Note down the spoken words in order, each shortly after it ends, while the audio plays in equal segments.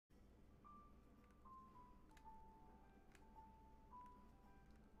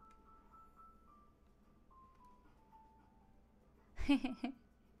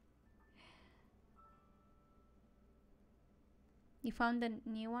You found the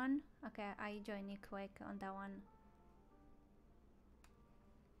new one? Okay, I join you quick on that one.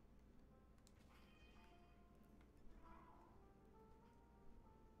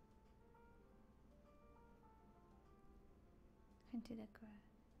 Into the crowd.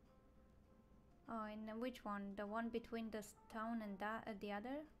 Oh, and which one? The one between the town and that the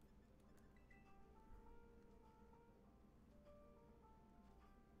other?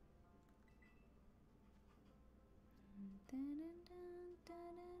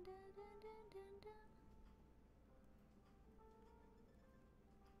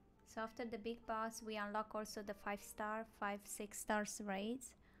 So after the big boss, we unlock also the 5-star, 5-6 stars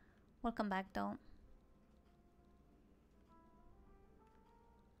raids. Welcome back though.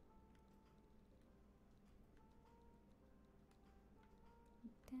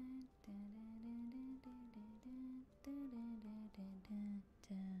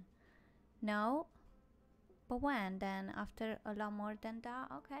 No? But when then? After a lot more than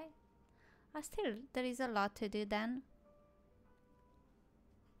that? Okay. Still, there is a lot to do then.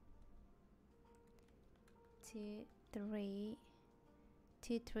 2, 3,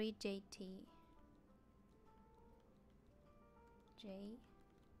 2, 3 JT.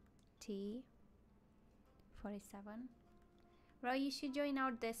 JT 47. Bro, you should join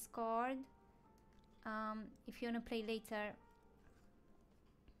our Discord if you wanna play later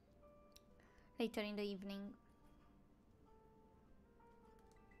in the evening.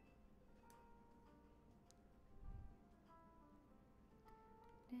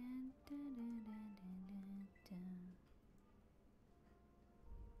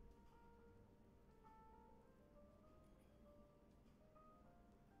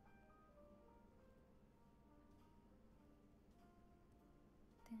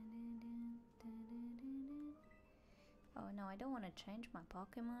 Oh no, I don't want to change my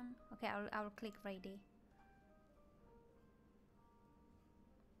Pokemon. Okay, I'll click ready.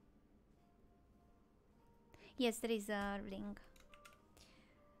 Yes, there is a link.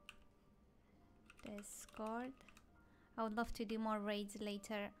 Discord. I would love to do more raids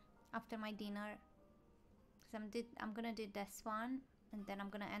later after my dinner. Cause I'm gonna do this one and then I'm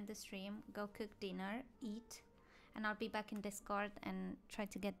gonna end the stream, go cook dinner, eat, and I'll be back in Discord and try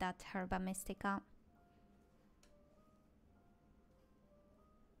to get that Herba Mystica.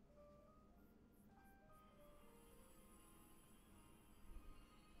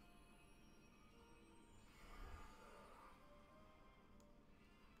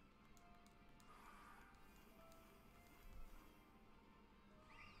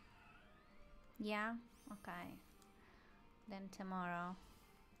 Yeah? Okay. Then tomorrow.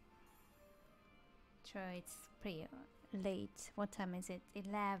 Sure, it's pretty late. What time is it?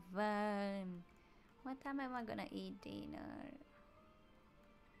 11. What time am I gonna eat dinner?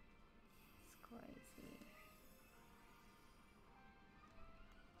 It's crazy.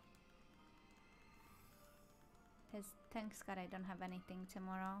 Thanks God I don't have anything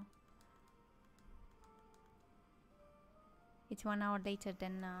tomorrow. It's 1 hour later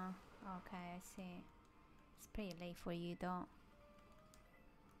than okay, I see. It's pretty late for you though.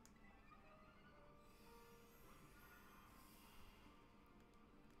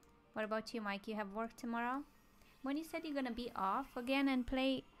 What about you, Mike? You have work tomorrow? When you said you're gonna be off again and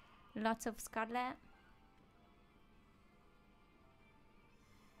play lots of Scarlet?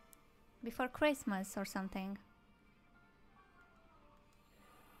 Before Christmas or something?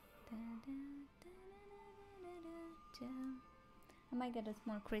 I might get a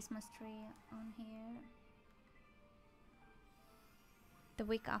small Christmas tree on here. The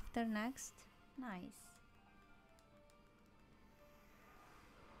week after next? Nice.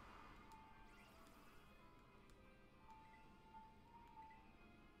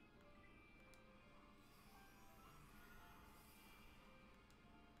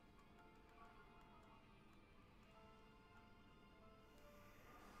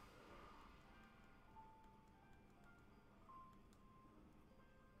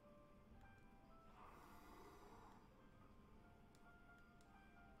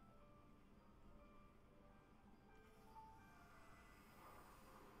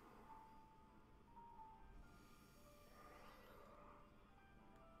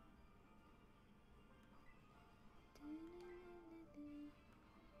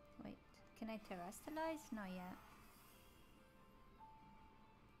 Wait, can I terrestrialize? Not yet.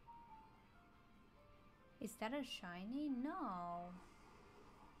 Is that a shiny? No.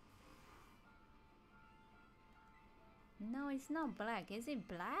 No, it's not black. Is it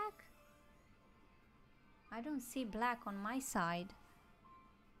black? I don't see black on my side.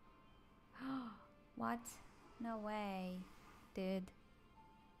 What? No way. Dude.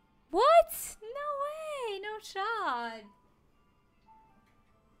 What? No way! No shot!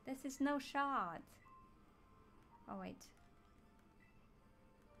 This is no shot. Oh wait.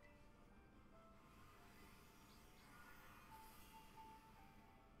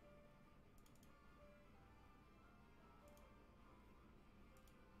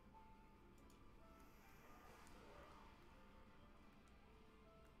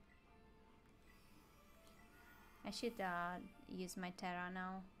 I should use my Tera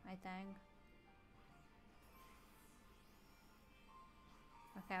now, I think.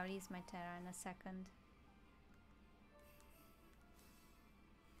 Okay, I'll use my Tera in a second.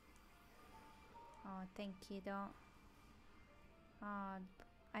 Oh, thank you, though. Oh,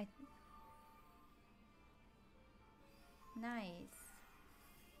 nice.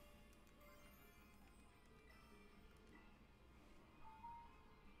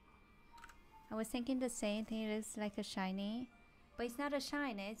 I was thinking the same thing. It is like a shiny, but it's not a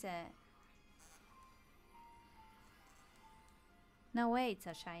shiny, is it? No way, it's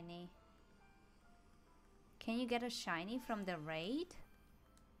a shiny. Can you get a shiny from the raid?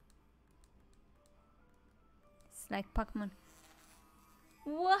 It's like Pokemon.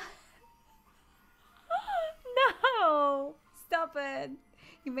 What? No! Stop it!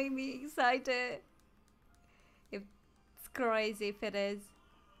 You make me excited. It's crazy if it is.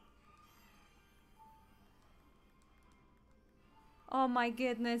 Oh my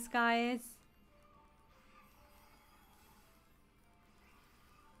goodness, guys.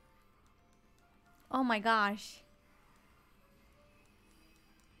 Oh my gosh.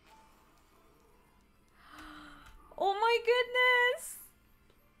 Oh my goodness.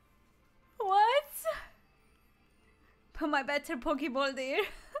 What? Put my better Pokeball there.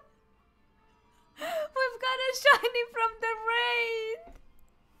 We've got a shiny from the raid.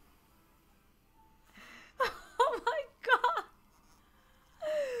 Oh my god.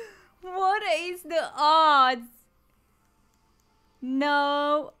 What is the odds?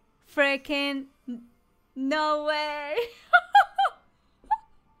 No freaking no way.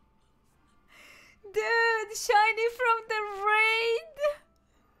 Dude, shiny from the raid.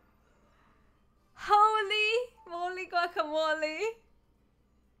 Holy moly guacamole.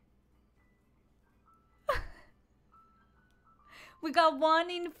 We got 1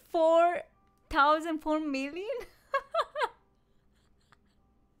 in 4,004 million.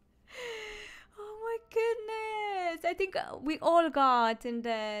 Oh my goodness. I think we all got in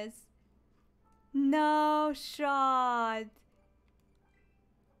this. No shot.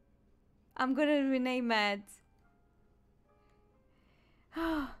 I'm gonna rename it.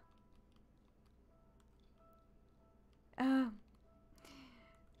 Oh,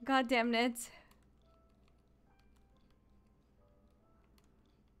 god damn it.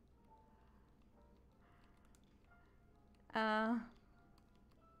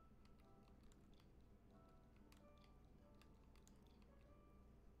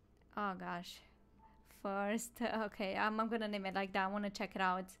 Oh gosh. First, okay, I'm gonna name it like that. I wanna check it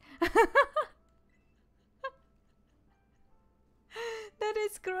out. That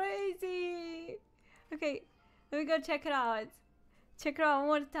is crazy. Okay, let me go check it out. Check it out one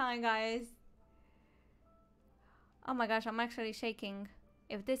more time, guys. Oh my gosh, I'm actually shaking.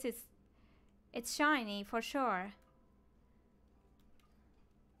 If this is... It's shiny, for sure.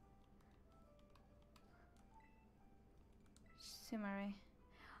 Shimmery.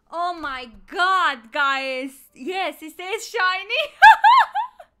 Oh my god, guys! Yes, it says shiny!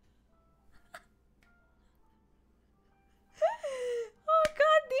 Oh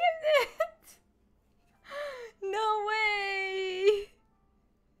god damn it! No way!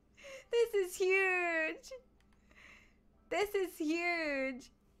 This is huge! This is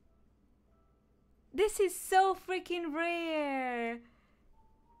huge! This is so freaking rare!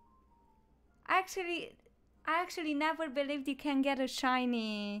 I actually never believed you can get a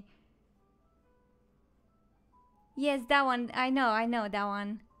shiny. Yes, that one. I know that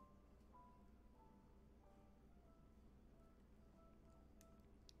one.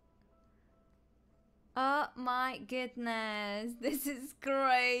 Oh my goodness, this is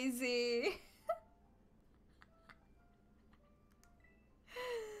crazy.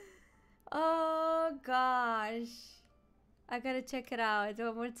 Oh gosh, I gotta check it out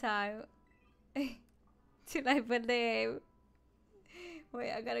one more time. Till I believe.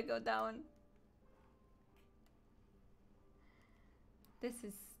 Wait, I gotta go down. This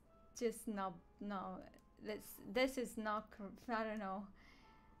is just not, no, this is not, I don't know,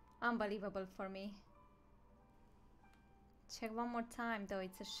 unbelievable for me. Check one more time though,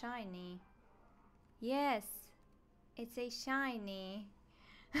 it's a shiny. Yes, it's a shiny.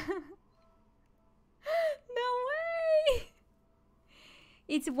 No way!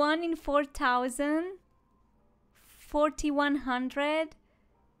 It's 1 in 4,000. 4,100.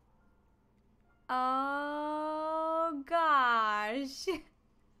 Oh gosh.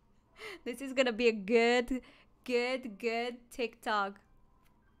 This is gonna be a good TikTok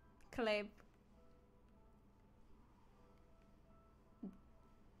clip.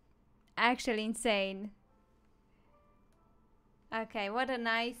 Actually insane. Okay, what a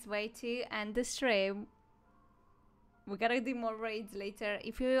nice way to end the stream. We gotta do more raids later.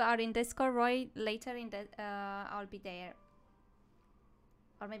 If you are in Discord, Roy, later in the I'll be there.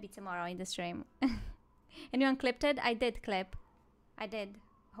 Or maybe tomorrow in the stream. Anyone clipped it? I did clip. I did.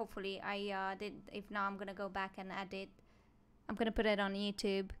 Hopefully I did. If not, I'm gonna go back and edit. I'm gonna put it on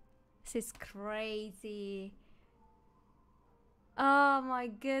YouTube. This is crazy. Oh my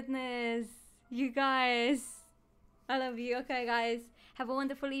goodness. You guys. I love you. Okay, guys. Have a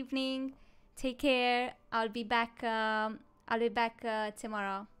wonderful evening. Take care. I'll be back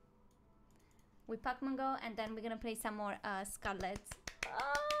tomorrow with Pokemon Go, and then we're gonna play some more Scarlet.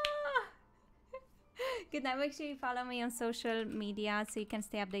 Good night. Make sure you follow me on social media so you can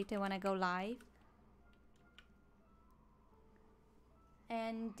stay updated when I go live.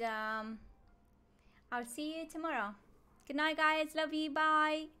 And I'll see you tomorrow. Good night, guys. Love you.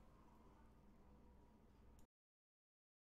 Bye.